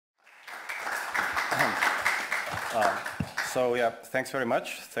So yeah, thanks very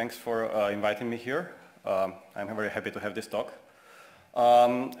much. Thanks for inviting me here. I'm very happy to have this talk.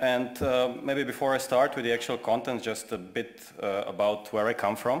 Maybe before I start with the actual content, just a bit about where I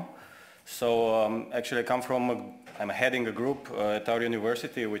come from. So actually I'm heading a group at our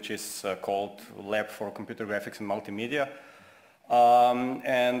university which is called Lab for Computer Graphics and Multimedia.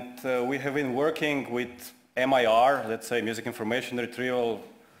 We have been working with MIR, let's say music information retrieval,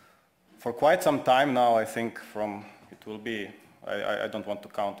 for quite some time now. I think it will be, I don't want to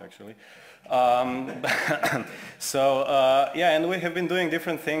count actually. Yeah, and we have been doing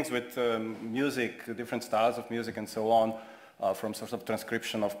different things with music, different styles of music and so on, from sort of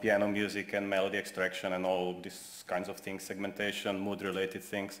transcription of piano music and melody extraction and all these kinds of things, segmentation, mood-related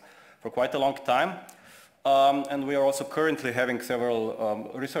things, for quite a long time. And we are also currently having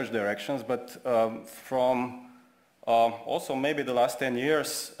several research directions, but from also maybe the last 10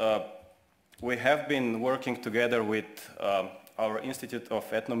 years, we have been working together with our Institute of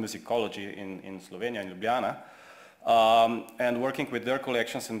Ethnomusicology in Slovenia, in Ljubljana, and working with their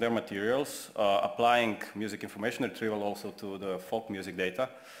collections and their materials, applying music information retrieval also to the folk music data.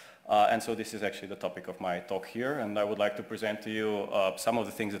 And so this is actually the topic of my talk here, and I would like to present to you some of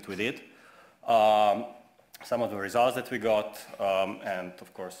the things that we did, some of the results that we got, and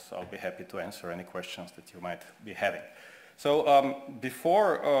of course I'll be happy to answer any questions that you might be having. So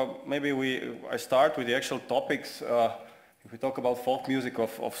before maybe I start with the actual topics, if we talk about folk music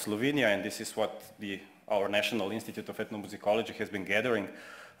of Slovenia, and this is what our National Institute of Ethnomusicology has been gathering,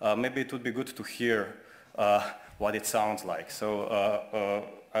 maybe it would be good to hear what it sounds like. So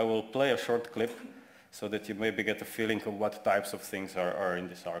I will play a short clip so that you maybe get a feeling of what types of things are in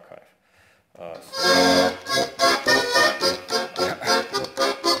this archive.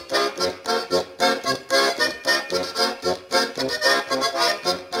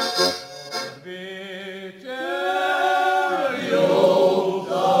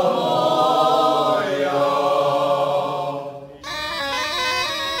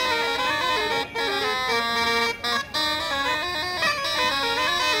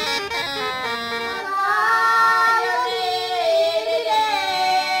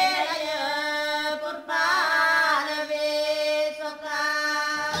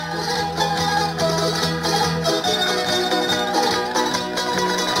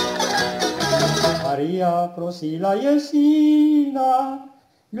 Prosila jesina,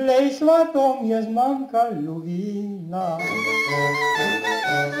 glej, svatom je zmanjkal ljubina.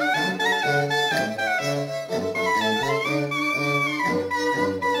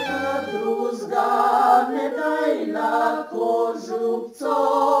 Druzga ne dajla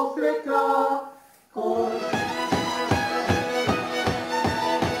kožupcov fleka,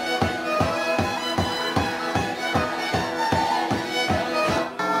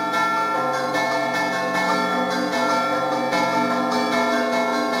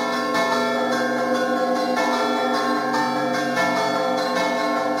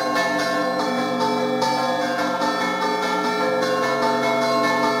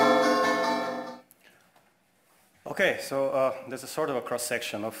 Okay, so there's a sort of a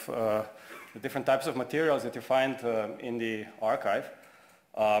cross-section of the different types of materials that you find in the archive.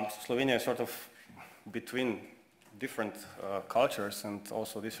 Slovenia is sort of between different cultures, and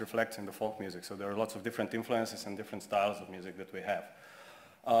also this reflects in the folk music. So there are lots of different influences and different styles of music that we have.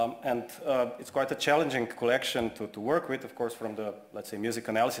 It's quite a challenging collection to work with, of course, from the, let's say, music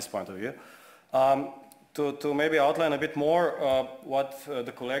analysis point of view. To maybe outline a bit more what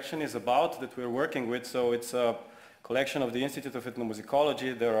the collection is about that we're working with. So it's a collection of the Institute of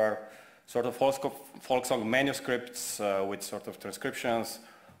Ethnomusicology. There are sort of folk song manuscripts with sort of transcriptions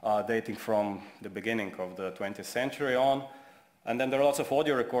dating from the beginning of the 20th century on. And then there are lots of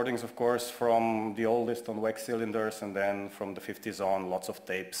audio recordings, of course, from the oldest on wax cylinders, and then from the 50s on, lots of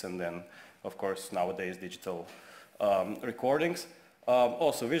tapes, and then, of course, nowadays digital recordings.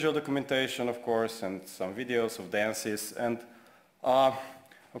 Also visual documentation, of course, and some videos of dances, and of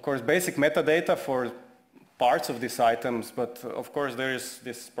course basic metadata for parts of these items, but of course there is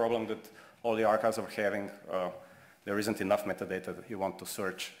this problem that all the archives are having. There isn't enough metadata that you want to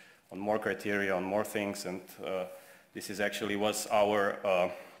search on more criteria, on more things, and this is actually was our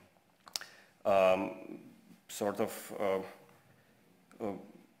sort of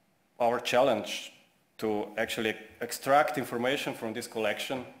our challenge to actually extract information from this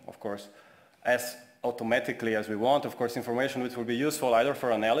collection, of course, as automatically as we want. Of course, information which will be useful either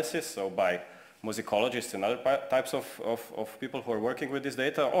for analysis, so by musicologists and other types of people who are working with this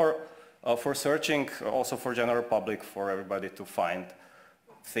data, or for searching, also for general public, for everybody to find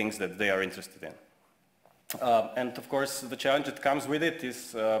things that they are interested in. And of course, the challenge that comes with it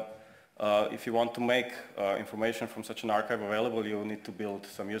is if you want to make information from such an archive available, you need to build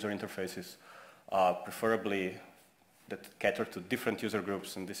some user interfaces, preferably that cater to different user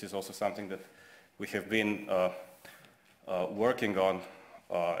groups, and this is also something that we have been working on,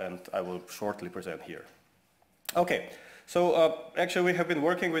 and I will shortly present here. Okay, so actually we have been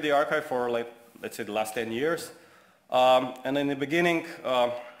working with the archive for, let's say, the last 10 years, and in the beginning,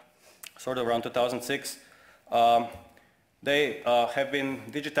 sort of around 2006, they have been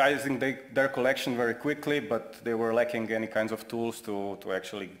digitizing their collection very quickly, but they were lacking any kinds of tools to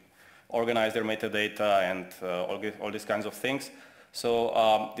actually organize their metadata and all these kinds of things.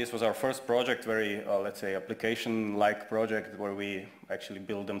 So this was our first project, very, let's say, application-like project, where we actually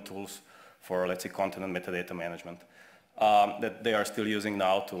build them tools for, let's say, content and metadata management that they are still using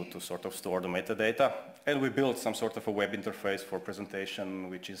now to sort of store the metadata. And we built some sort of a web interface for presentation,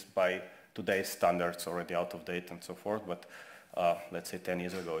 which is by today's standards already out of date and so forth, but let's say 10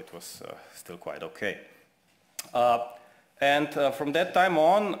 years ago it was still quite okay. And from that time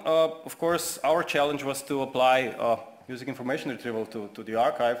on, of course, our challenge was to apply music information retrieval to the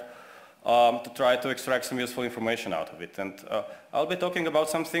archive to try to extract some useful information out of it. And I'll be talking about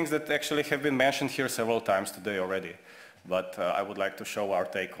some things that actually have been mentioned here several times today already, but I would like to show our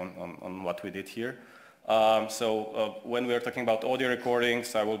take on what we did here. When we are talking about audio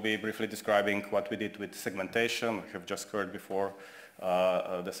recordings, I will be briefly describing what we did with segmentation. We have just heard before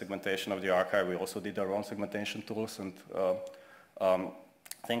the segmentation of the archive. We also did our own segmentation tools and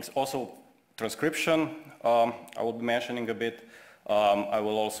things. Also, transcription, I will be mentioning a bit. I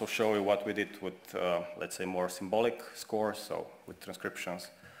will also show you what we did with, let's say, more symbolic scores, so with transcriptions.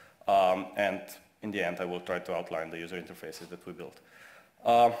 And in the end, I will try to outline the user interfaces that we built.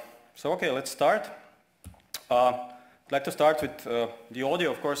 So, okay, let's start. I'd like to start with the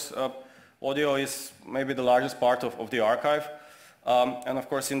audio. Of course, audio is maybe the largest part of the archive. And of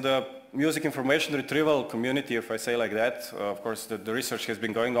course, in the music information retrieval community, if I say like that, of course, the research has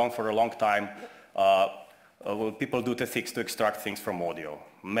been going on for a long time. People do techniques to extract things from audio,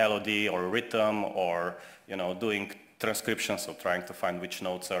 melody or rhythm, or doing transcriptions, so trying to find which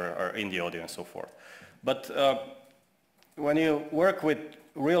notes are in the audio and so forth. But when you work with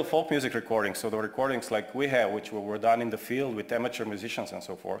real folk music recordings, so the recordings like we have, which were done in the field with amateur musicians and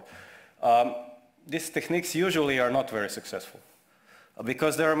so forth, these techniques usually are not very successful.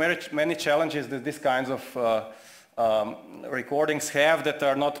 Because there are many challenges that these kinds of recordings have that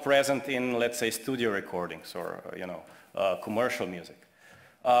are not present in, let's say, studio recordings or, commercial music.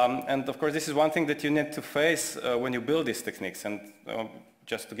 And of course, this is one thing that you need to face when you build these techniques. And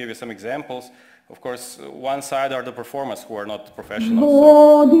just to give you some examples, of course, one side are the performers who are not professionals.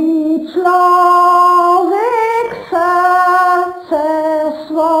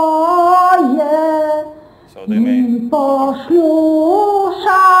 So they may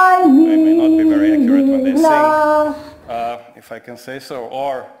not be very accurate when they sing, if I can say so,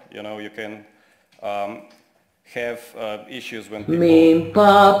 or you can have issues when people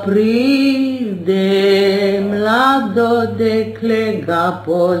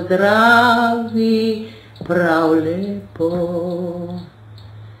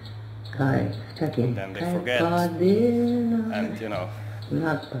then they forget, and then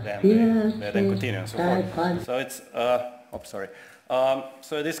they continue and so forth. So it's,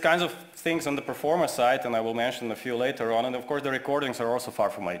 so these kinds of things on the performer side, and I will mention a few later on, and of course the recordings are also far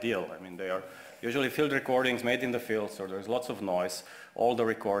from ideal. I mean, they are usually field recordings made in the field, so there's lots of noise. All the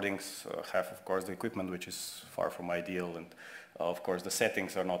recordings have, of course, the equipment which is far from ideal, and of course the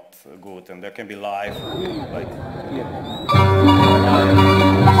settings are not good, and there can be live, like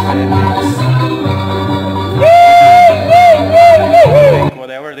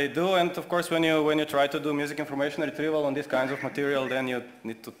whatever they do, and of course when you try to do music information retrieval on this kinds of material, then you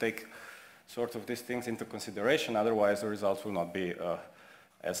need to take sort of these things into consideration, otherwise the results will not be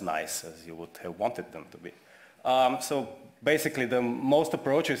as nice as you would have wanted them to be. So basically the most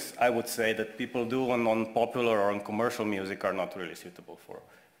approaches, I would say, that people do on popular or on commercial music are not really suitable for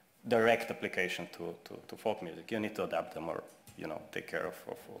direct application to folk music. You need to adapt them or take care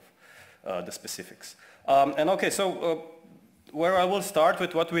of the specifics. And okay, so where I will start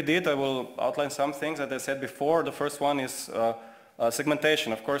with what we did, I will outline some things that I said before. The first one is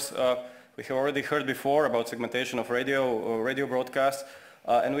segmentation. Of course, we have already heard before about segmentation of radio broadcasts,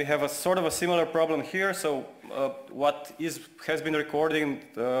 and we have a sort of a similar problem here. So what has been recorded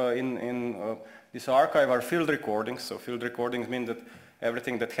in this archive are field recordings. So field recordings mean that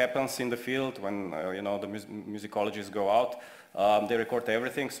everything that happens in the field when the musicologists go out, they record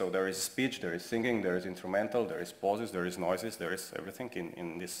everything. So there is speech, there is singing, there is instrumental, there is pauses, there is noises, there is everything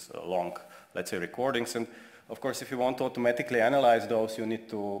in this long, let's say, recordings. And of course, if you want to automatically analyze those, you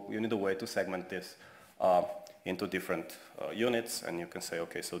need a way to segment this into different units, and you can say,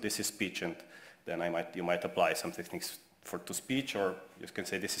 okay, so this is speech, and then you might apply some techniques to speech, or you can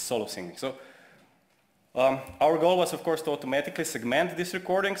say this is solo singing. So our goal was, of course, to automatically segment these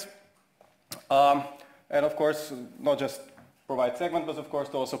recordings, and of course, not just provide segment, but of course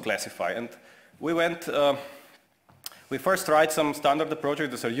to also classify. And we first tried some standard approaches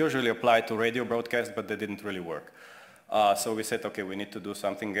that are usually applied to radio broadcasts, but they didn't really work. So we said, okay, we need to do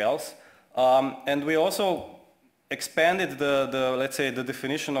something else. And we also expanded let's say, the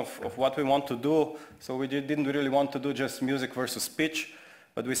definition of what we want to do. So we didn't really want to do just music versus speech,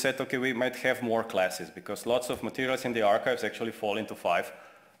 but we said, okay, we might have more classes, because lots of materials in the archives actually fall into five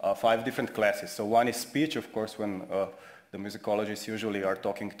different classes. So one is speech, of course, when the musicologists usually are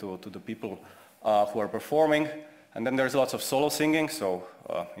talking to the people who are performing. And then there's lots of solo singing, so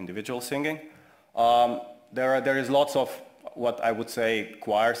individual singing. There is lots of what I would say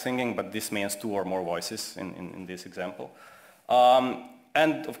choir singing, but this means 2 or more voices in this example.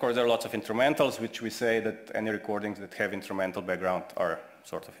 And of course there are lots of instrumentals, which we say that any recordings that have instrumental background are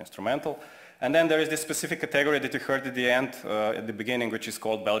sort of instrumental. And then there is this specific category that you heard at the end, at the beginning, which is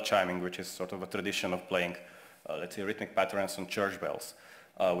called bell chiming, which is sort of a tradition of playing, let's say, rhythmic patterns on church bells,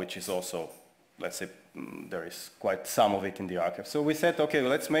 which is also, let's say, there is quite some of it in the archive. So we said, okay,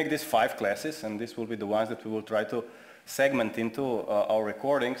 let's make these 5 classes, and these will be the ones that we will try to segment into our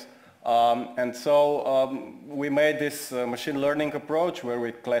recordings. And so we made this machine learning approach where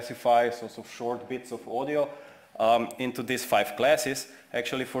we classify sort of short bits of audio into these 5 classes.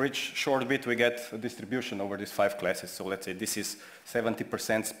 Actually, for each short bit, we get a distribution over these 5 classes. So let's say this is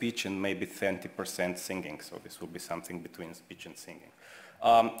 70% speech and maybe 20% singing. So this will be something between speech and singing.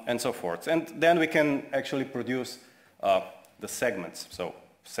 And so forth. And then we can actually produce the segments. So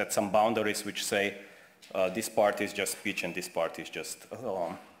set some boundaries which say this part is just speech and this part is just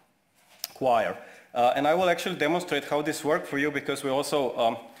choir. And I will actually demonstrate how this works for you, because we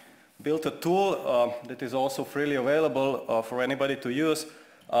also built a tool that is also freely available for anybody to use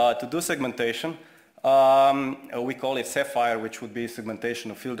to do segmentation. We call it SeFiRe, which would be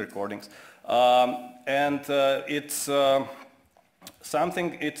segmentation of field recordings. And it's a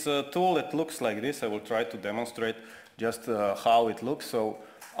tool that looks like this. I will try to demonstrate just how it looks. So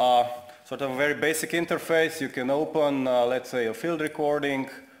sort of a very basic interface. You can open, let's say, a field recording,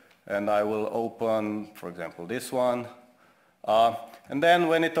 and I will open, for example, this one. And then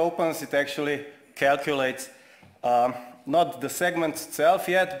when it opens, it actually calculates not the segment itself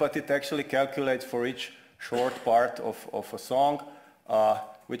yet, but it actually calculates for each short part of a song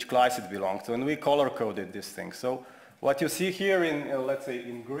which class it belongs to. And we color-coded this thing. So what you see here in, let's say,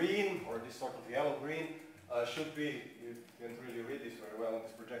 in green, or this sort of yellow-green, should be, you can't really read this very well on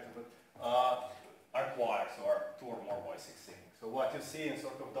this projector, but are choirs, or 2 or more voices singing. So what you see in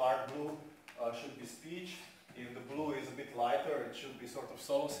sort of dark blue should be speech. If the blue is a bit lighter, it should be sort of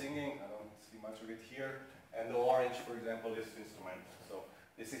solo singing. I don't see much of it here. And the orange, for example, is instrumental. So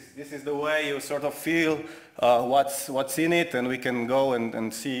this is the way you sort of feel what's in it, and we can go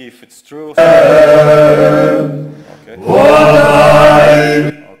and see if it's true. Okay.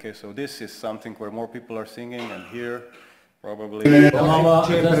 Okay, so this is something where more people are singing, and here probably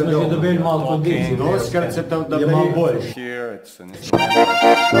talking. Here it's an instrumental.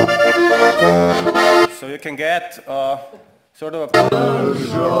 So you can get sort of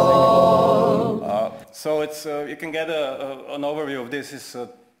so it's you can get an overview of this. Is a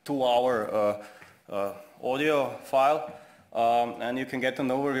 2-hour audio file, and you can get an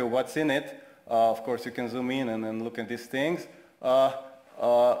overview of what's in it. Of course, you can zoom in and look at these things.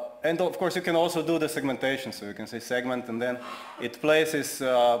 And of course, you can also do the segmentation. So you can say segment, and then it places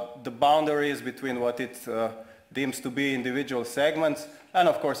the boundaries between what it deems to be individual segments. And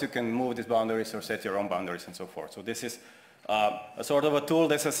of course, you can move these boundaries or set your own boundaries and so forth. So this is a sort of a tool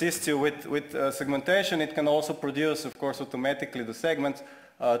that assists you with segmentation. It can also produce, of course, automatically the segments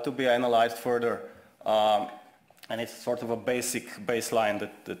to be analyzed further. And it's sort of a basic baseline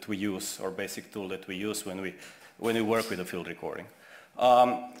that we use, or basic tool that we use when we work with a field recording.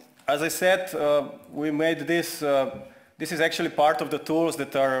 As I said, we made this. This is actually part of the tools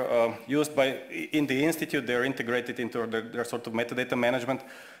that are used in the Institute. They're integrated into their sort of metadata management,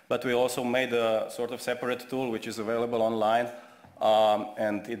 but we also made a sort of separate tool which is available online,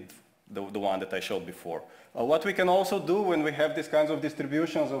 and the one that I showed before. What we can also do when we have these kinds of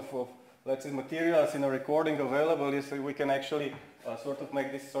distributions of let's say, materials in a recording available is we can actually sort of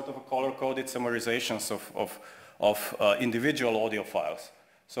make this sort of a color-coded summarizations of individual audio files.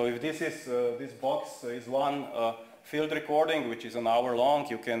 So if this is this box is one field recording, which is an hour long,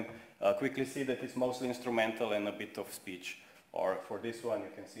 you can quickly see that it's mostly instrumental and a bit of speech. Or for this one, you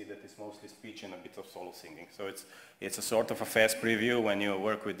can see that it's mostly speech and a bit of solo singing. So it's a sort of a fast preview when you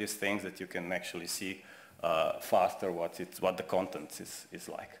work with these things that you can actually see faster what the content is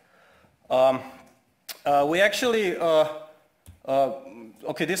like. We actually,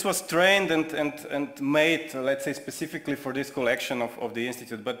 okay, this was trained and made, let's say, specifically for this collection of the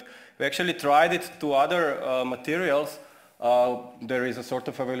Institute, but we actually tried it to other materials. There is a sort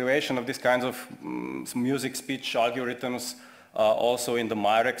of evaluation of these kinds of music speech algorithms also in the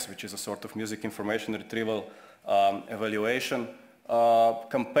MIREX, which is a sort of music information retrieval evaluation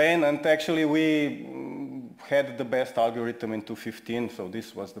campaign, and actually we had the best algorithm in 2015, so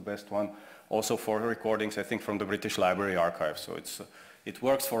this was the best one also for recordings, I think, from the British Library Archive. So it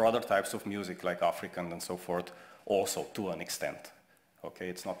works for other types of music like African and so forth also to an extent. Okay,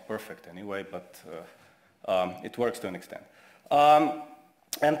 it's not perfect anyway, but it works to an extent.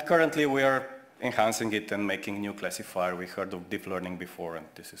 And currently we are enhancing it and making new classifier. We heard of deep learning before, and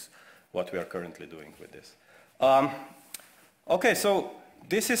this is what we are currently doing with this. Okay, so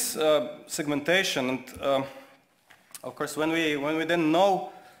this is segmentation, and of course when we then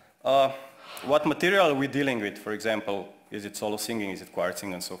know what material we're dealing with, for example, is it solo singing, is it choir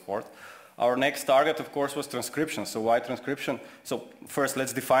singing, and so forth. Our next target, of course, was transcription. So why transcription? So first,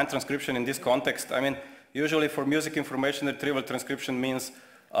 let's define transcription in this context. I mean, usually for music information retrieval, transcription means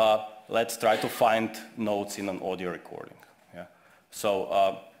let's try to find notes in an audio recording. Yeah?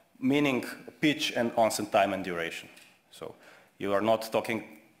 So meaning pitch and onset time and duration. So you are not talking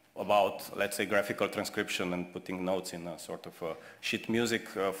about, let's say, graphical transcription and putting notes in a sort of a sheet music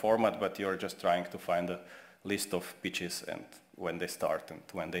format, but you're just trying to find a list of pitches and when they start and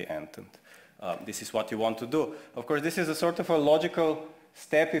when they end. And this is what you want to do. Of course, this is a sort of a logical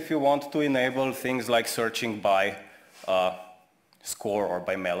step if you want to enable things like searching by score or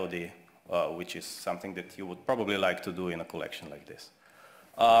by melody, which is something that you would probably like to do in a collection like this.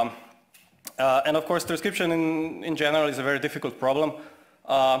 And of course, transcription in general is a very difficult problem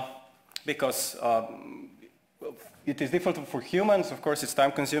because it is difficult for humans. Of course, it's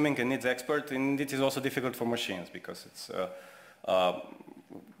time consuming and needs expert, and it is also difficult for machines because it's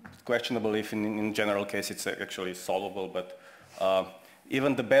questionable if in general case it's actually solvable, but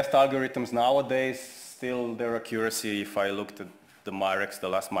even the best algorithms nowadays, still their accuracy, if I looked at the MIREX, the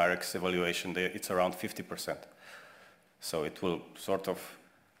last MIREX evaluation, it's around 50%. So it will sort of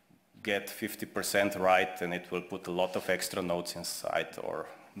get 50% right, and it will put a lot of extra notes inside or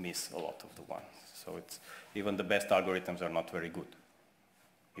miss a lot of the ones. So it's, even the best algorithms are not very good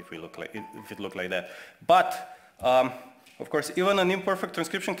if it look like that. But of course, even an imperfect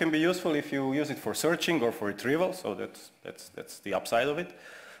transcription can be useful if you use it for searching or for retrieval. So that's the upside of it.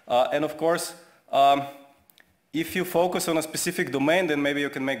 And of course, if you focus on a specific domain, then maybe you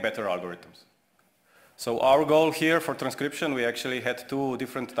can make better algorithms. So our goal here for transcription, we actually had two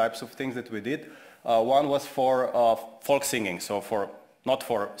different types of things that we did. One was for folk singing, so not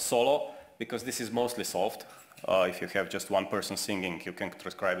for solo, because this is mostly solved. If you have just one person singing, you can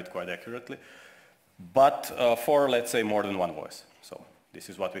transcribe it quite accurately. But for, let's say, more than one voice. So this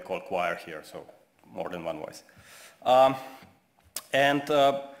is what we call choir here, so more than one voice. And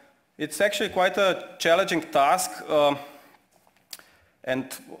it's actually quite a challenging task.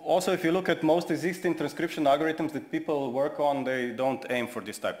 And also, if you look at most existing transcription algorithms that people work on, they don't aim for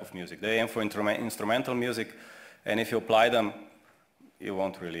this type of music. They aim for instrumental music, and if you apply them, you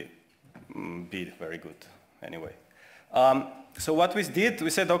won't really be very good anyway. So what we did, we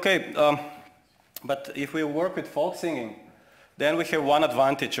said, okay, but if we work with folk singing, then we have one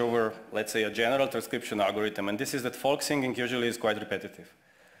advantage over, let's say, a general transcription algorithm, and this is that folk singing usually is quite repetitive.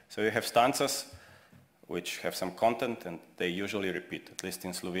 So you have stanzas which have some content, and they usually repeat, at least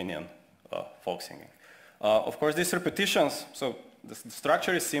in Slovenian folk singing. Of course, these repetitions, so the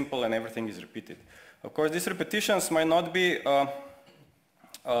structure is simple and everything is repeated. Of course, these repetitions might not be, oops,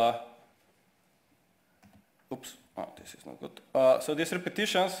 oh, this is not good. So these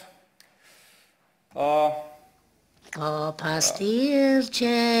repetitions, O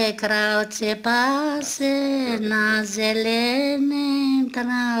pastirče, kravce pase na zelenem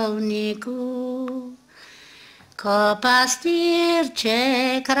travniku. Ko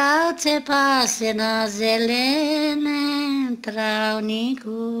pastirče, kravce pase na zelenem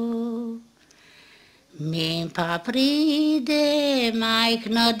travniku. Mi pa pride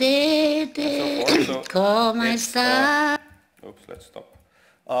majhno dete, komaj sta. Oops, let's stop.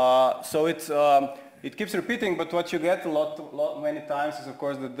 So it keeps repeating, but what you get many times is, of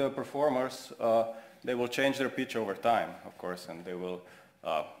course, that the performers, they will change their pitch over time, of course, and they will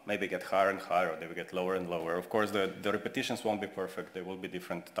maybe get higher and higher, or they will get lower and lower. Of course, the repetitions won't be perfect. There will be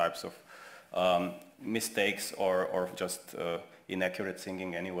different types of mistakes or just inaccurate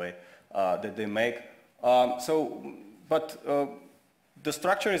singing anyway that they make. The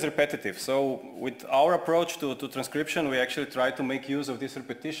structure is repetitive. So with our approach to transcription, we actually try to make use of these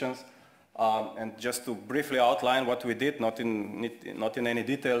repetitions. And just to briefly outline what we did, not in any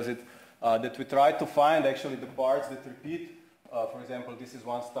details, that we tried to find actually the parts that repeat. For example, this is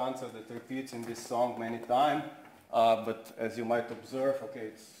one stanza that repeats in this song many times, but as you might observe,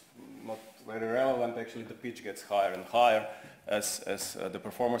 okay, it's not very relevant. Actually, the pitch gets higher and higher as the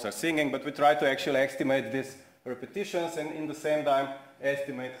performers are singing, but we try to actually estimate these repetitions and in the same time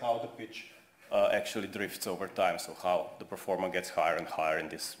estimate how the pitch actually drifts over time, so how the performer gets higher and higher in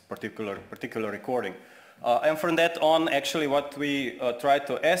this particular recording. And from that on, actually what we try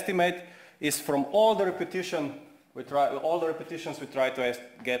to estimate is from all the repetitions we try to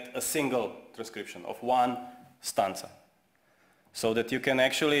get a single transcription of one stanza, so that you can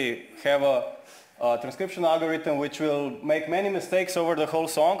actually have a transcription algorithm which will make many mistakes over the whole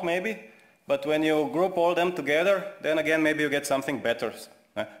song maybe, but when you group all them together, then again maybe you get something better.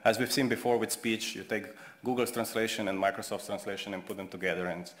 As we've seen before with speech, you take Google's translation and Microsoft's translation and put them together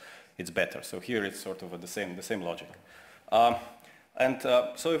and it's better. So here it's sort of the same logic.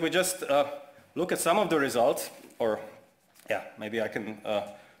 So if we just look at some of the results, or yeah, maybe I can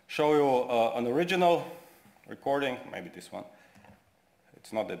show you an original recording, maybe this one.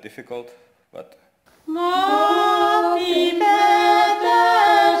 It's not that difficult, but...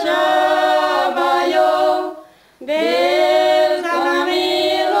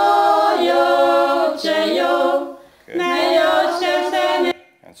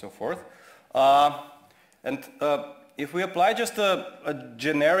 and so forth. If we apply just a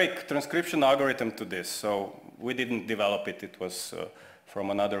generic transcription algorithm to this, so we didn't develop it, it was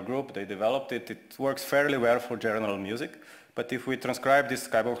from another group, they developed it, it works fairly well for general music, but if we transcribe this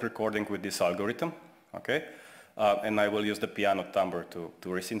Skybox recording with this algorithm, okay, and I will use the piano timbre to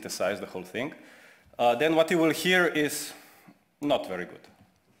resynthesize the whole thing, then what you will hear is not very good.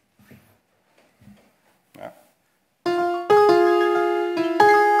 Yeah.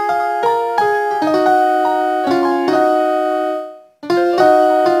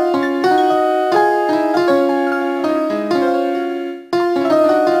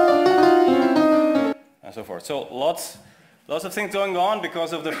 And so forth. So lots of things going on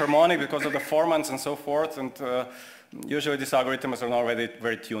because of the harmonic, because of the formants and so forth, and usually these algorithms are not already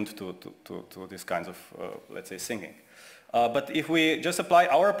very tuned to these kinds of, let's say, singing. But if we just apply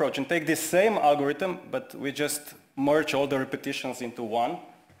our approach and take this same algorithm, but we just merge all the repetitions into one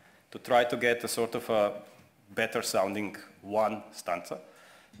to try to get a sort of a better sounding one stanza,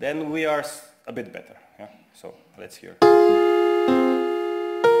 then we are a bit better. Yeah? So let's hear.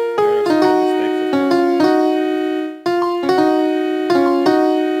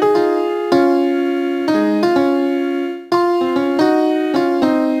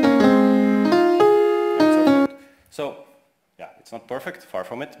 So, yeah, it's not perfect, far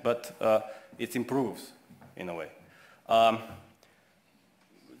from it, but it improves in a way.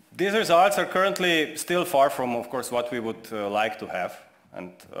 These results are currently still far from, of course, what we would like to have,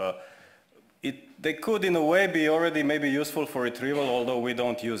 and they could, in a way, be already maybe useful for retrieval, although we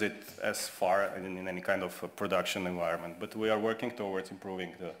don't use it as far in any kind of production environment. But we are working towards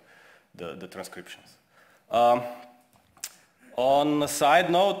improving the transcriptions. On a side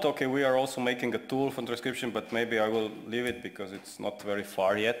note, okay, we are also making a tool for transcription, but maybe I will leave it because it's not very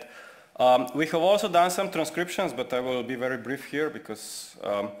far yet. We have also done some transcriptions, but I will be very brief here because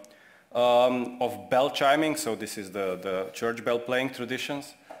of bell chiming. So this is the church bell playing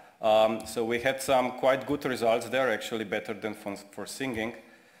traditions. So we had some quite good results there, actually better than for singing.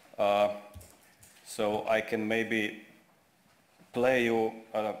 So I can maybe play you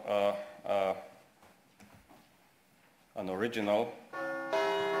an original.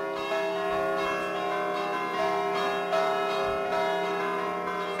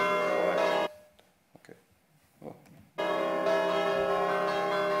 Okay. Oh. Okay.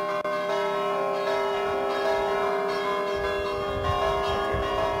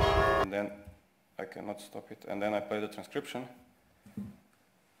 And then I cannot stop it, and then I play the transcription.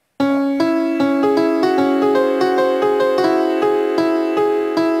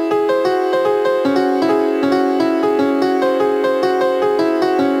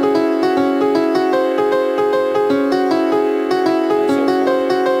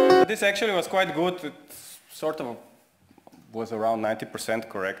 This actually was quite good. It sort of was around 90%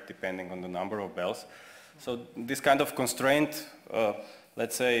 correct, depending on the number of bells. So this kind of constraint,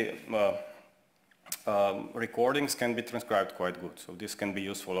 let's say, recordings can be transcribed quite good. So this can be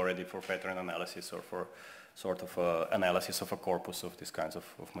useful already for pattern analysis or for sort of analysis of a corpus of these kinds of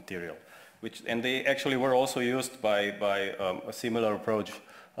material. And they actually were also used by a similar approach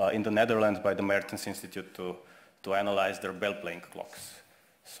in the Netherlands by the Mertens Institute to analyze their bell playing clocks.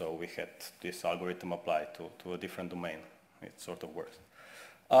 So we had this algorithm applied to a different domain. It sort of works.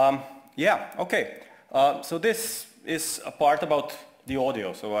 Yeah, okay. So this is a part about the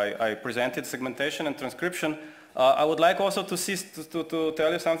audio. So I presented segmentation and transcription. I would like also to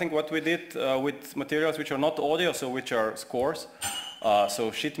tell you something what we did with materials which are not audio, so which are scores.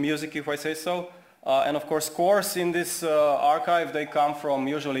 So sheet music, if I say so. And of course, scores in this archive, they come from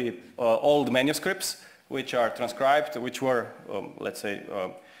usually old manuscripts, which are transcribed, which were, let's say,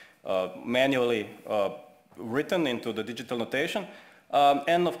 manually written into the digital notation.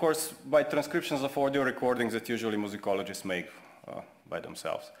 And of course, by transcriptions of audio recordings that usually musicologists make by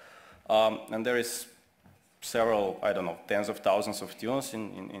themselves. And there is several, I don't know, tens of thousands of tunes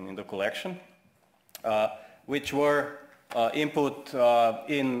in the collection, which were input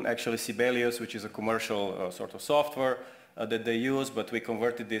in actually Sibelius, which is a commercial sort of software that they use, but we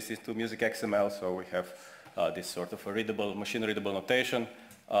converted this into music XML, so we have this sort of a readable, machine-readable notation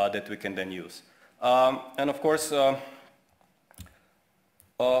that we can then use. And of course,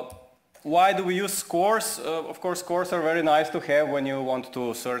 why do we use scores? Of course, scores are very nice to have when you want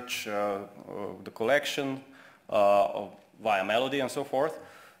to search the collection via melody and so forth.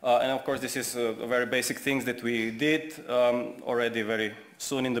 And of course, this is a very basic things that we did already very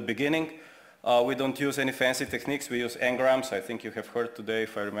soon in the beginning. We don't use any fancy techniques. We use n-grams. I think you have heard today,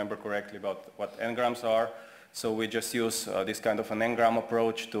 if I remember correctly, about what n-grams are. So we just use this kind of an n-gram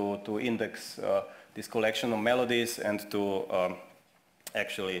approach to index this collection of melodies and to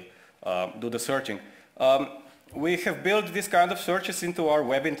actually do the searching. We have built this kind of searches into our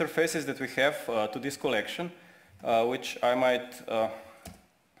web interfaces that we have to this collection, which I might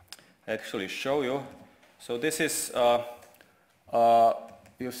actually show you. So this is,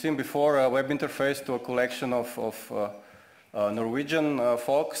 you've seen before a web interface to a collection of Norwegian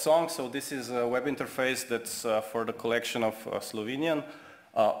folk songs. So this is a web interface that's for the collection of Slovenian,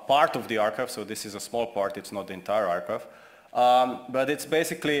 part of the archive. So this is a small part, it's not the entire archive. But it's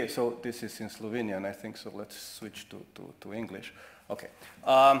basically, so this is in Slovenian, I think, so let's switch to English. Okay.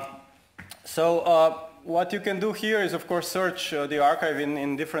 So what you can do here is, of course, search the archive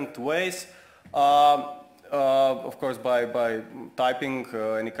in different ways. Of course, by typing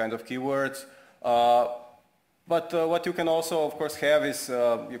any kind of keywords. But what you can also, of course, have is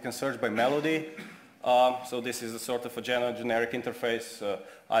you can search by melody. So this is a sort of a generic interface.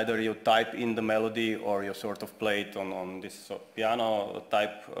 Either you type in the melody or you sort of play it on this piano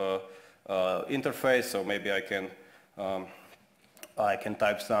type interface. So maybe I can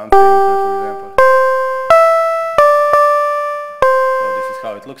type something, for example. So this is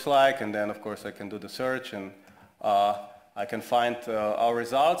how it looks like, and then of course I can do the search and I can find our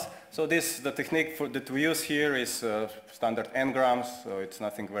results. So the technique that we use here is standard n-grams, so it's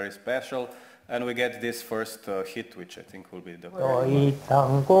nothing very special. And we get this first hit, which I think will be the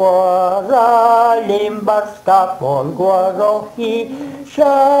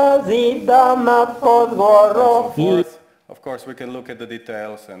Of course, we can look at the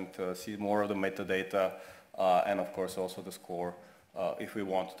details and see more of the metadata, and of course also the score if we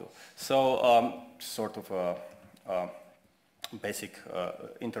want to. So sort of a basic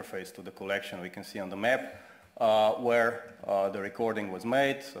interface to the collection we can see on the map. Where the recording was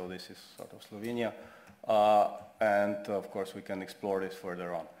made, so this is sort of Slovenia, and of course we can explore this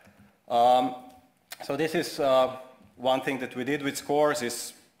further on. So this is one thing that we did with scores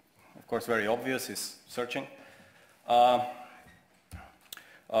is, of course, very obvious, is searching.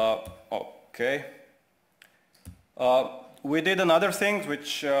 Okay. We did another thing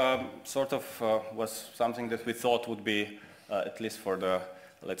which sort of was something that we thought would be, at least for the,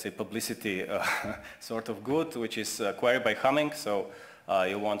 let's say, publicity sort of good, which is query by humming. So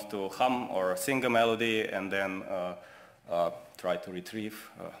you want to hum or sing a melody and then try to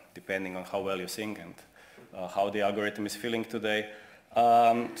retrieve, depending on how well you sing and how the algorithm is feeling today.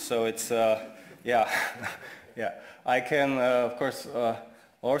 So it's, yeah, yeah. I can, of course,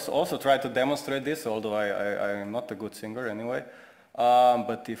 also try to demonstrate this, although I am not a good singer anyway.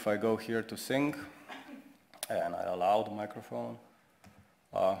 But if I go here to sing, and I allow the microphone,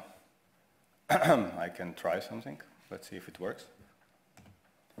 I can try something. Let's see if it works.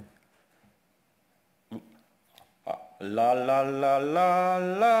 La la la la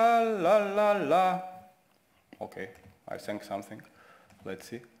la la la la. Okay, I sang something. Let's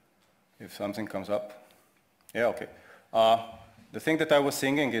see if something comes up. Yeah, okay. The thing that I was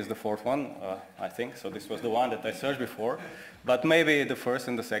singing is the fourth one, I think. So this was the one that I searched before. But maybe the first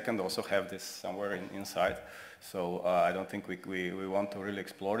and the second also have this somewhere inside. So I don't think we want to really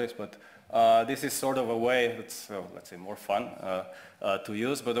explore this. But this is sort of a way that's, let's say, more fun to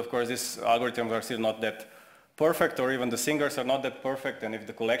use. But of course, these algorithms are still not that perfect, or even the singers are not that perfect. And if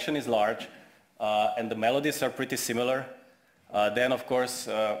the collection is large and the melodies are pretty similar, then of course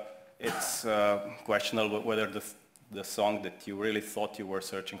it's questionable whether the song that you really thought you were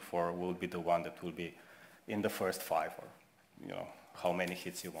searching for will be the one that will be in the first 5, or how many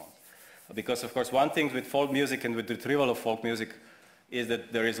hits you want. Because of course one thing with folk music and with retrieval of folk music is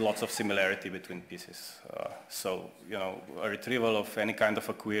that there is lots of similarity between pieces. So a retrieval of any kind of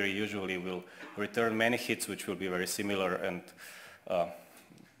a query usually will return many hits which will be very similar, and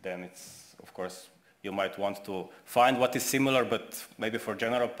then it's, of course, you might want to find what is similar, but maybe for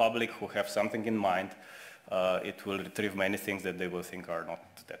general public who have something in mind, it will retrieve many things that they will think are not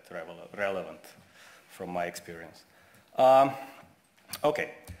that relevant from my experience.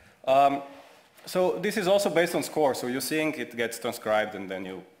 Okay. So this is also based on score. So you're seeing it gets transcribed and then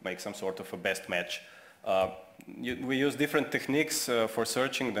you make some sort of a best match. We use different techniques for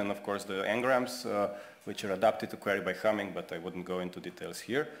searching than, of course, the engrams, which are adapted to query by humming, but I wouldn't go into details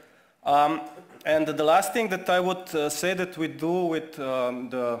here. And the last thing that I would say that we do with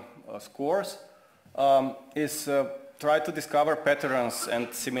the scores is try to discover patterns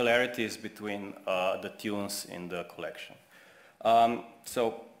and similarities between the tunes in the collection.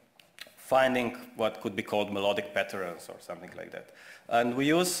 So finding what could be called melodic patterns or something like that. And we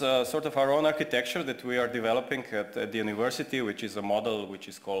use sort of our own architecture that we are developing at the university, which is a model which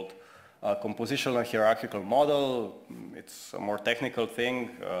is called compositional and hierarchical model. It's a more technical thing.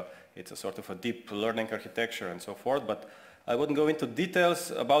 It's a sort of a deep learning architecture and so forth, but I wouldn't go into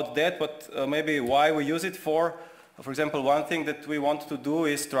details about that, but maybe why we use it for. For example, one thing that we want to do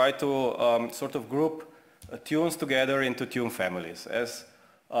is try to sort of group tunes together into tune families. As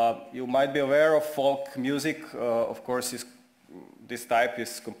you might be aware of, folk music, of course, this type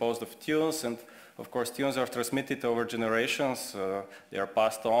is composed of tunes, and of course tunes are transmitted over generations, they are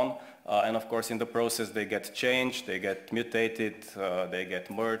passed on, and of course in the process they get changed, they get mutated, they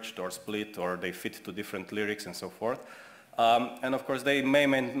get merged or split, or they fit to different lyrics and so forth. And of course they may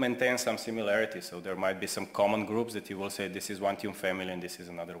maintain some similarities, so there might be some common groups that you will say this is one tune family and this is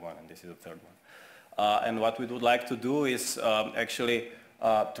another one and this is a third one. And what we would like to do is actually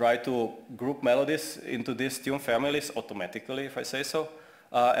try to group melodies into these tune families automatically, if I say so.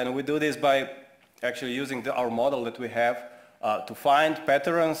 And we do this by actually using our model that we have to find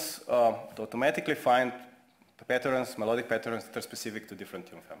patterns, to automatically find patterns, melodic patterns that are specific to different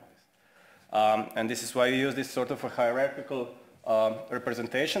tune families. And this is why we use this sort of a hierarchical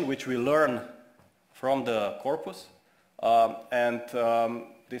representation, which we learn from the corpus. And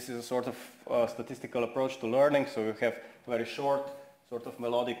this is a sort of statistical approach to learning, so you have very short sort of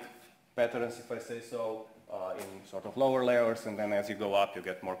melodic patterns, if I say so, in sort of lower layers, and then as you go up you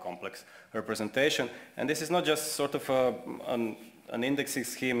get more complex representation. And this is not just sort of an indexing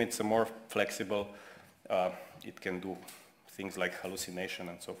scheme, it's a more flexible, it can do things like hallucination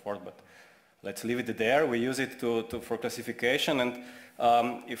and so forth, but let's leave it there. We use it for classification, and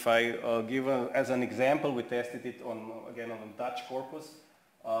if I give as an example, we tested it again on a Dutch corpus,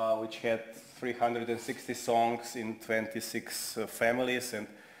 which had 360 songs in 26 families, and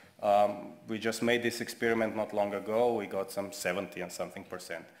we just made this experiment not long ago. We got some 70 and something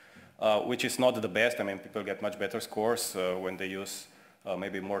 %, which is not the best. I mean, people get much better scores when they use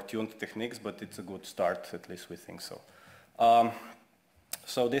maybe more tuned techniques, but it's a good start, at least we think so.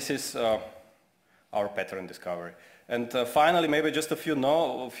 So this is our pattern discovery. And finally, maybe just a few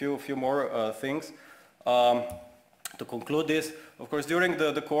more things. To conclude this, of course, during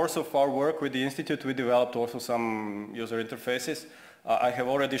the course of our work with the Institute, we developed also some user interfaces. I have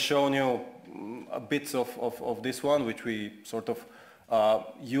already shown you bits of this one, which we sort of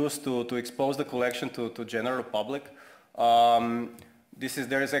used to expose the collection to general public.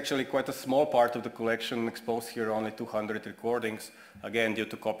 There is actually quite a small part of the collection exposed here, only 200 recordings, again due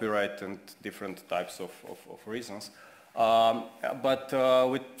to copyright and different types of reasons. But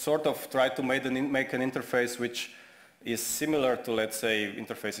we sort of tried to make an interface which is similar to, let's say,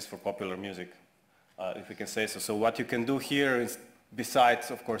 interfaces for popular music, if we can say so. So what you can do here is,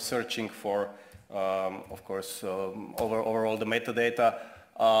 besides, of course, searching for, overall the metadata,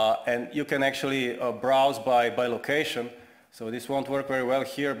 and you can actually browse by location. So this won't work very well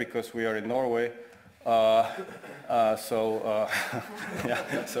here because we are in Norway. Yeah,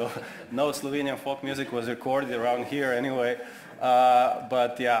 so no Slovenian folk music was recorded around here anyway.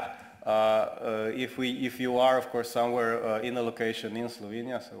 But yeah, if you are, of course, somewhere in a location in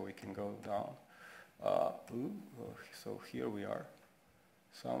Slovenia, so we can go down. So here we are,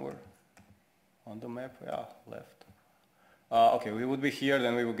 somewhere on the map. Yeah, left. Okay, we would be here,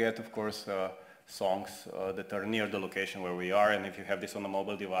 then we would get, of course, songs that are near the location where we are, and if you have this on a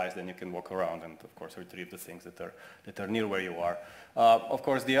mobile device, then you can walk around and, of course, retrieve the things that are near where you are. Of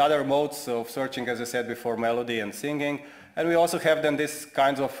course, the other modes of searching, as I said before, melody and singing, and we also have then this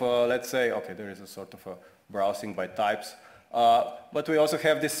kinds of, let's say, okay, there is a sort of a browsing by types, but we also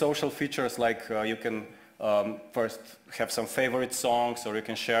have these social features like you can first have some favorite songs, or you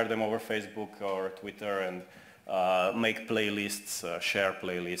can share them over Facebook or Twitter and make playlists, share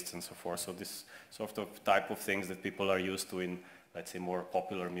playlists and so forth. So this sort of type of things that people are used to in, let's say, more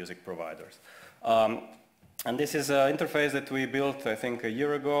popular music providers. And this is an interface that we built, I think, a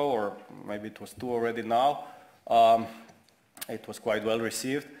year ago, or maybe it was 2 already now. It was quite well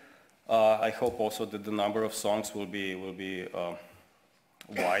received. I hope also that the number of songs will be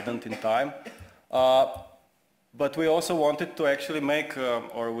widened in time. But we also wanted to actually make,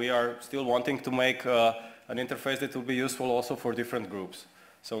 or we are still wanting to make an interface that will be useful also for different groups.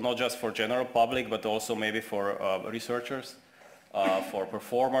 So not just for general public, but also maybe for researchers, for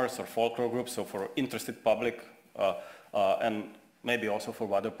performers or folklore groups, so for interested public, and maybe also for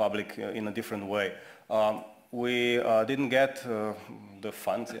wider public in a different way. We didn't get the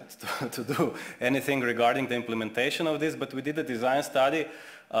funds yet to do anything regarding the implementation of this, but we did a design study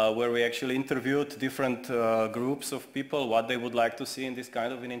where we actually interviewed different groups of people, what they would like to see in this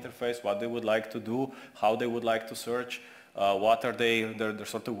kind of an interface, what they would like to do, how they would like to search, what are their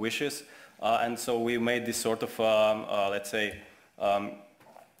sort of wishes. And so we made this sort of, let's say,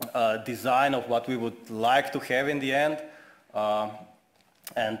 design of what we would like to have in the end.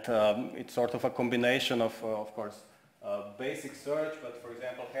 And it's sort of a combination of course, basic search, but for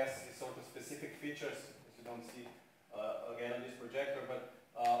example has these sort of specific features, as you don't see again on this projector, but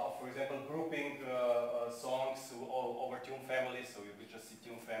for example grouping songs over tune families, so you could just see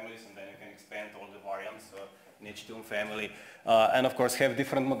tune families and then you can expand all the variants in each tune family. And of course have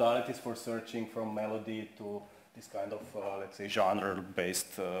different modalities for searching, from melody to this kind of, let's say,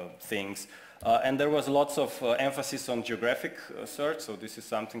 genre-based things. And there was lots of emphasis on geographic search, so this is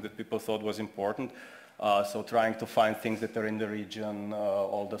something that people thought was important. So trying to find things that are in the region,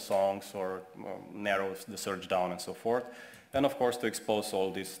 all the songs, or narrow the search down and so forth. And of course to expose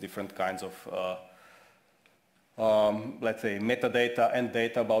all these different kinds of, let's say, metadata and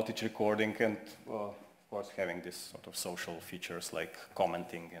data about each recording, and of course having this sort of social features like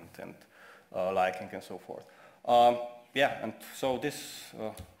commenting and liking and so forth. Yeah, and so this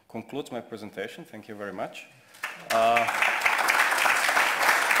concludes my presentation. Thank you very much.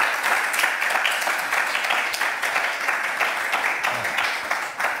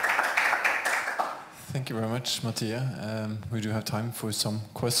 Thank you very much, Matija. We do have time for some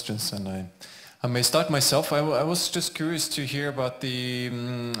questions, and I may start myself. I was just curious to hear about the,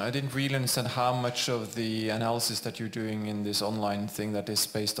 I didn't really understand how much of the analysis that you're doing in this online thing that is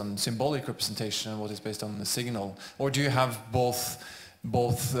based on symbolic representation and what is based on the signal, or do you have both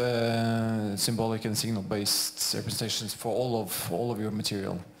symbolic and signal-based representations for all of your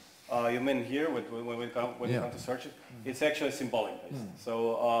material? You mean here when we come to search it? It's actually symbolic-based.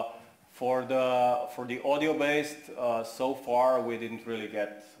 So for the audio-based, so far we didn't really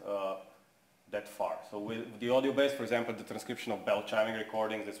get that far. So with the audio-based, for example, the transcription of bell chiming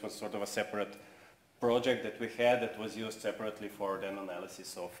recordings, this was sort of a separate project that we had that was used separately for then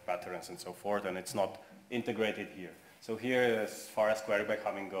analysis of patterns and so forth, and it's not integrated here. So here, as far as query by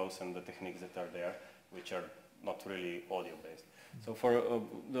humming goes and the techniques that are there, which are not really audio-based. So for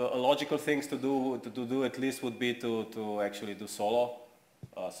the logical things to do at least would be to actually do solo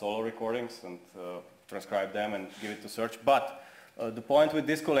recordings and transcribe them and give it to search. But the point with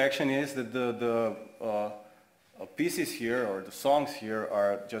this collection is that the pieces here, or the songs here,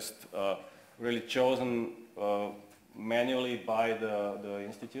 are just really chosen manually by the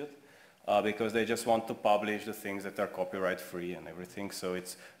institute because they just want to publish the things that are copyright free and everything. So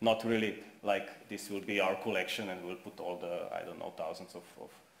it's not really like this will be our collection and we'll put all the, I don't know, thousands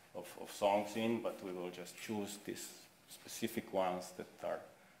of songs in, but we will just choose these specific ones that are,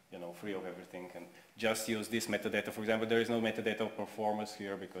 you know, free of everything, and just use this metadata. For example, there is no metadata of performance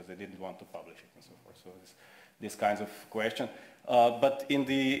here because they didn't want to publish it and so forth. So this kinds of question. But in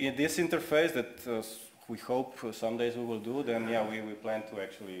this interface that we hope some days we will do, then yeah, we plan to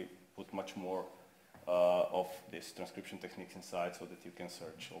actually put much more of these transcription techniques inside so that you can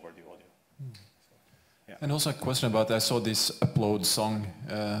search over the audio. So, yeah. And also a question about, I saw this upload song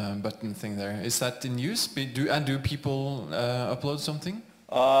button thing there. Is that in use? Do people upload something?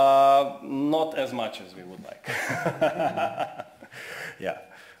 Not as much as we would like. Yeah.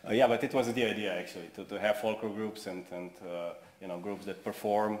 Yeah, but it was the idea actually, to have folklore groups and you know, groups that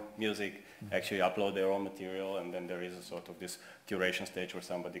perform music actually upload their own material, and then there is a sort of this curation stage where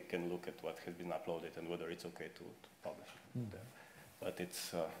somebody can look at what has been uploaded and whether it's okay to publish it there. But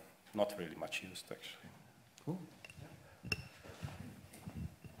it's not really much used actually. Cool.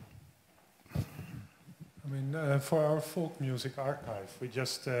 I mean, for our folk music archive, we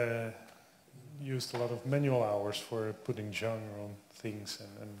just used a lot of manual hours for putting genre on things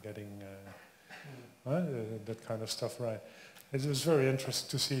and getting that kind of stuff right. It was very interesting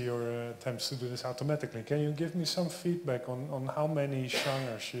to see your attempts to do this automatically. Can you give me some feedback on how many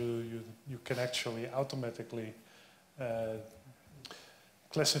genres you can actually automatically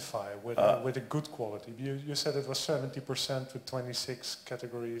classify with a good quality? You said it was 70% with 26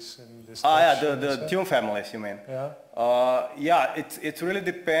 categories in this. Yeah, the tune families, you mean? Yeah. Yeah, it really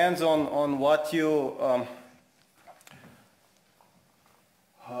depends on what you.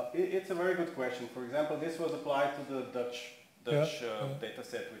 It's a very good question. For example, this was applied to the Dutch data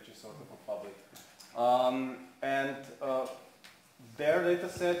set, which is sort of a public. And their data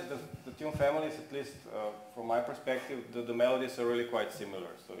set, the tune families, at least from my perspective, the melodies are really quite similar,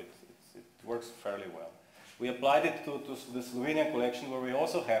 so it works fairly well. We applied it to the Slovenian collection, where we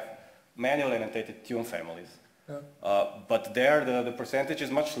also have manually annotated tune families. Yeah. But there the percentage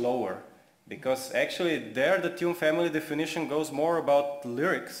is much lower, because actually there the tune family definition goes more about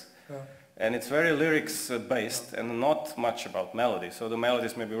lyrics. Yeah. And it's very lyrics based and not much about melody. So the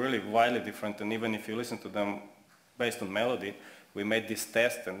melodies may be really widely different, and even if you listen to them based on melody, we made this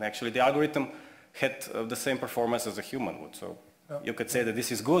test, and actually the algorithm had the same performance as a human would. So you could say that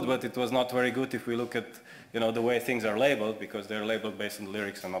this is good, but it was not very good if we look at, you know, the way things are labeled, because they're labeled based on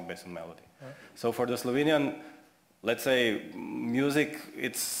lyrics and not based on melody. So for the Slovenian, let's say, music,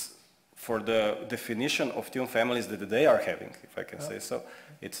 it's for the definition of tune families that they are having, if I can say so,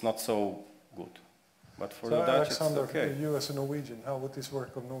 it's not so good. But for the Dutch, Alexander, it's okay. you as a Norwegian, how would this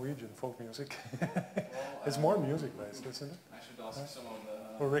work on Norwegian folk music? It's more music-based, isn't it? I should ask some of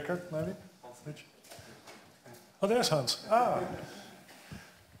the... Or Rickard, maybe? Oh, there's Hans. Ah.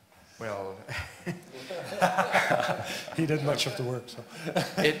 Well... He did much of the work, so...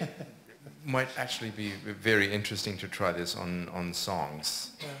 It might actually be very interesting to try this on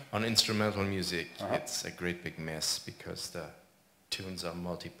songs. Yeah. On instrumental music, it's a great big mess, because the tunes are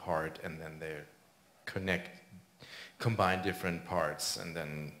multi-part, and then they're combine different parts, and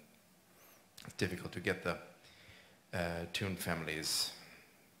then it's difficult to get the tune families.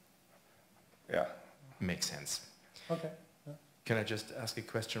 Yeah. Make sense. Okay. Yeah. Can I just ask a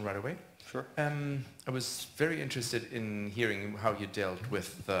question right away? Sure. I was very interested in hearing how you dealt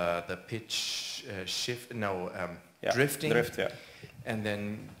with the pitch shift, drifting. Drift, yeah. And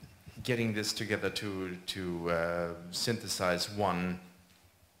then getting this together to synthesize one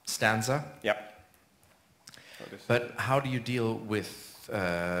stanza. Yeah. But how do you deal with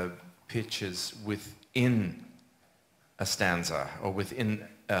pitches within a stanza or within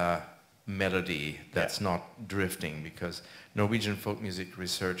a melody that's not drifting? Because Norwegian folk music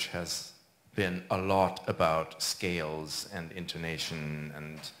research has been a lot about scales and intonation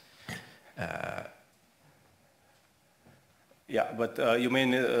and... Yeah, but you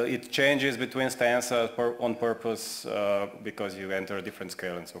mean it changes between stanzas on purpose because you enter a different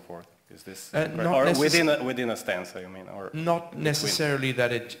scale and so forth? Is this or within a stanza, you mean? Or not necessarily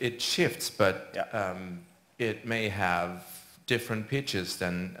that it shifts, but it may have different pitches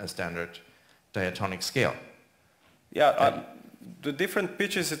than a standard diatonic scale. Yeah, the different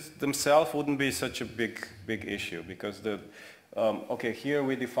pitches themselves wouldn't be such a big issue, because the okay, here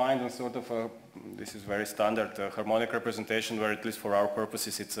we defined a sort of a, this is very standard harmonic representation, where at least for our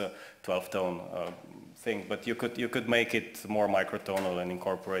purposes it's a 12-tone thing, but you could make it more microtonal and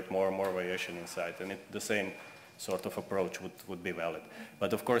incorporate more and more variation inside, and the same sort of approach would be valid.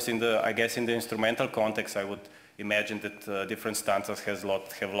 But of course, I guess in the instrumental context, I would imagine that different stanzas have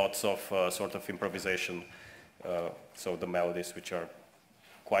lots of sort of improvisation, so the melodies which are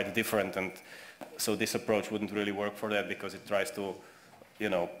quite different, and so this approach wouldn't really work for that, because it tries to, you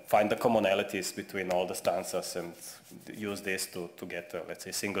know, find the commonalities between all the stanzas and use this to get, let's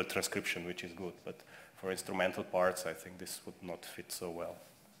say, single transcription, which is good. But for instrumental parts, I think this would not fit so well.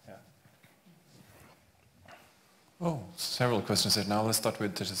 Yeah. Oh, several questions there. Now let's start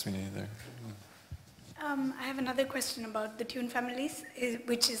with Tejaswini there. I have another question about the tune families,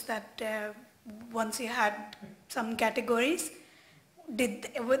 which is that once you had some categories,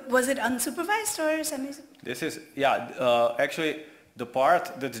 was it unsupervised or semi-supervised? This is, yeah, actually the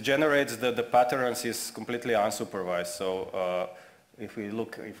part that generates the patterns is completely unsupervised. So if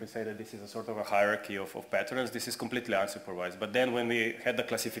we say that this is a sort of a hierarchy of patterns, this is completely unsupervised. But then when we had the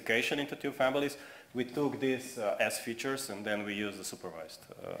classification into tune families, we took these as features and then we used the supervised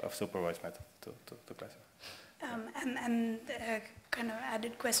method to classify. And kind of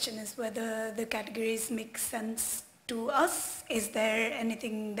added question is whether the categories make sense to us. Is there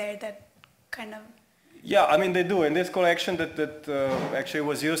anything there that kind of... Yeah, I mean they do. In this collection that actually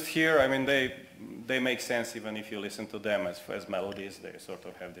was used here, I mean they make sense even if you listen to them as melodies. They sort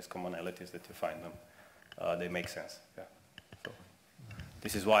of have these commonalities that you find them. They make sense. Yeah. So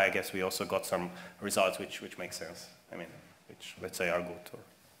this is why I guess we also got some results which make sense. I mean, which let's say are good. Or,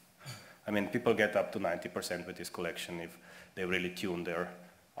 I mean, people get up to 90% with this collection if they really tune their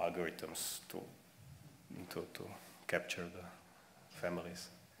algorithms to capture the families.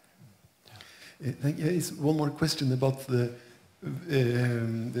 There is one more question about the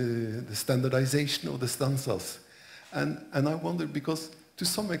standardization of the stanzas, and I wonder, because to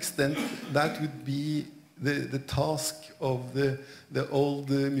some extent that would be the task of the old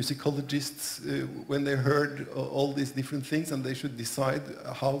musicologists when they heard all these different things, and they should decide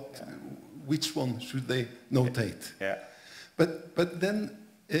which one should they notate. Yeah. But then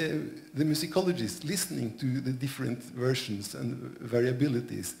the musicologists listening to the different versions and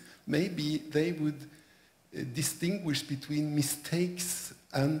variabilities, maybe they would distinguish between mistakes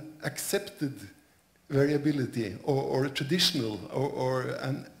and accepted variability or traditional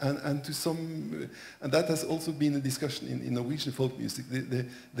and to some, and that has also been a discussion in Norwegian folk music,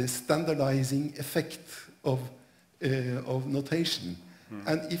 the standardizing effect of notation.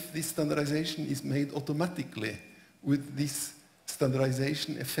 And if this standardization is made automatically, would this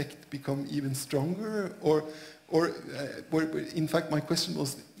standardization effect become even stronger? Or in fact, my question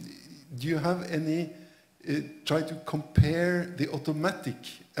was, do you have any, try to compare the automatic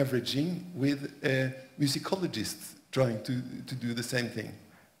averaging with musicologists trying to do the same thing?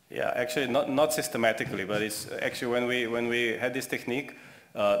 Yeah, actually not systematically, but it's actually when we had this technique,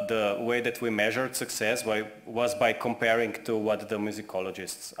 the way that we measured success was by comparing to what the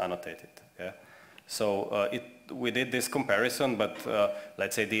musicologists annotated. Yeah? So we did this comparison, but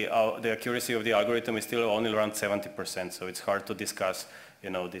let's say the accuracy of the algorithm is still only around 70%. So it's hard to discuss,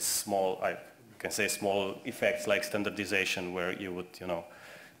 these small, I can say small effects like standardization, where you would,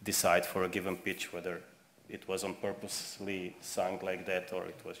 decide for a given pitch whether it was on purposely sung like that or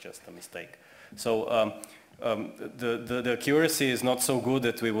it was just a mistake. So the accuracy is not so good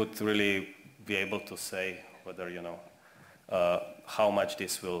that we would really be able to say whether, how much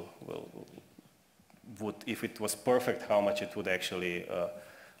this would, if it was perfect, how much it would actually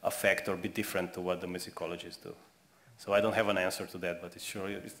affect or be different to what the musicologists do. So I don't have an answer to that, but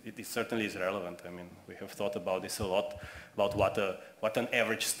it certainly is relevant. I mean, we have thought about this a lot, about what an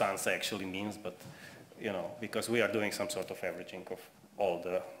average stanza actually means, but, because we are doing some sort of averaging of all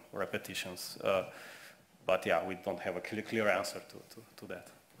the repetitions. But yeah, we don't have a clear answer to that.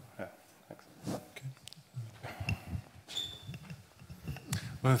 Yeah, thanks. Okay.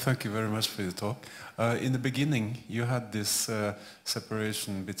 Well, thank you very much for your talk. In the beginning, you had this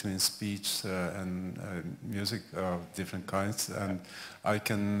separation between speech and music of different kinds, and I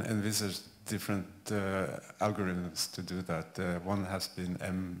can envisage different algorithms to do that. One has been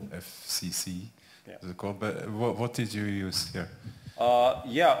MFCC, yeah. Is it called? But what did you use here?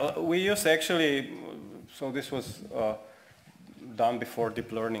 Yeah, we used actually, so this was done before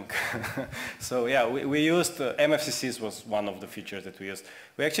deep learning. So yeah, we used, MFCCs was one of the features that we used.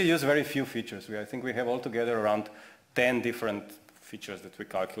 We actually use very few features. I think we have altogether around 10 different features that we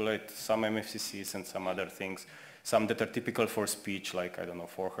calculate, some MFCCs and some other things, some that are typical for speech, like, I don't know,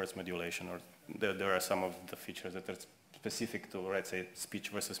 4 Hz modulation, or there are some of the features that are specific to, let's say, speech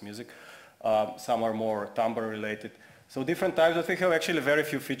versus music. Some are more timbre related. So different types, but we have actually very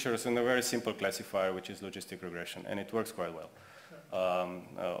few features and a very simple classifier, which is logistic regression, and it works quite well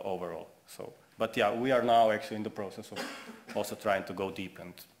overall. So, but yeah, we are now actually in the process of also trying to go deep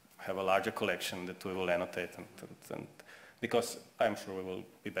and have a larger collection that we will annotate, and because I'm sure we will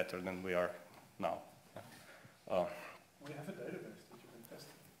be better than we are now. We have a database that you can test.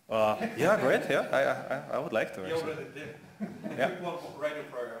 Yeah, great. Yeah, I would like to. You already did. Yeah. You want a radio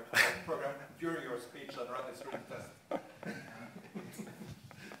program during your speech and run this through the test.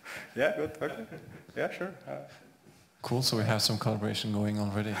 Yeah, good. Okay. Yeah, sure. Cool. So we have some collaboration going on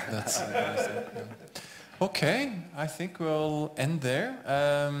already. That's okay. I think we'll end there.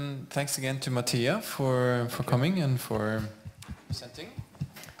 Thanks again to Matija for coming and for presenting.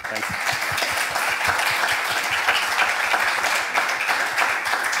 Thanks.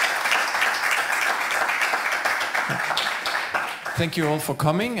 thank you all for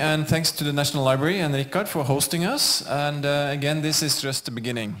coming, and thanks to the National Library and Richard for hosting us. And again, this is just the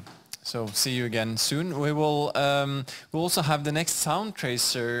beginning. So see you again soon. We will we'll also have the next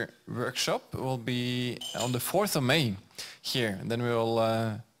SoundTracer workshop. It will be on the 4th of May here. And then we will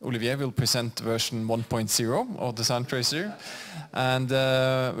Olivier will present version 1.0 of the SoundTracer. And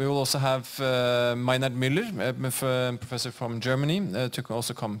we will also have Meinhard Müller, a professor from Germany, to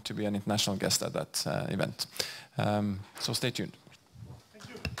also come to be an international guest at that event. So stay tuned.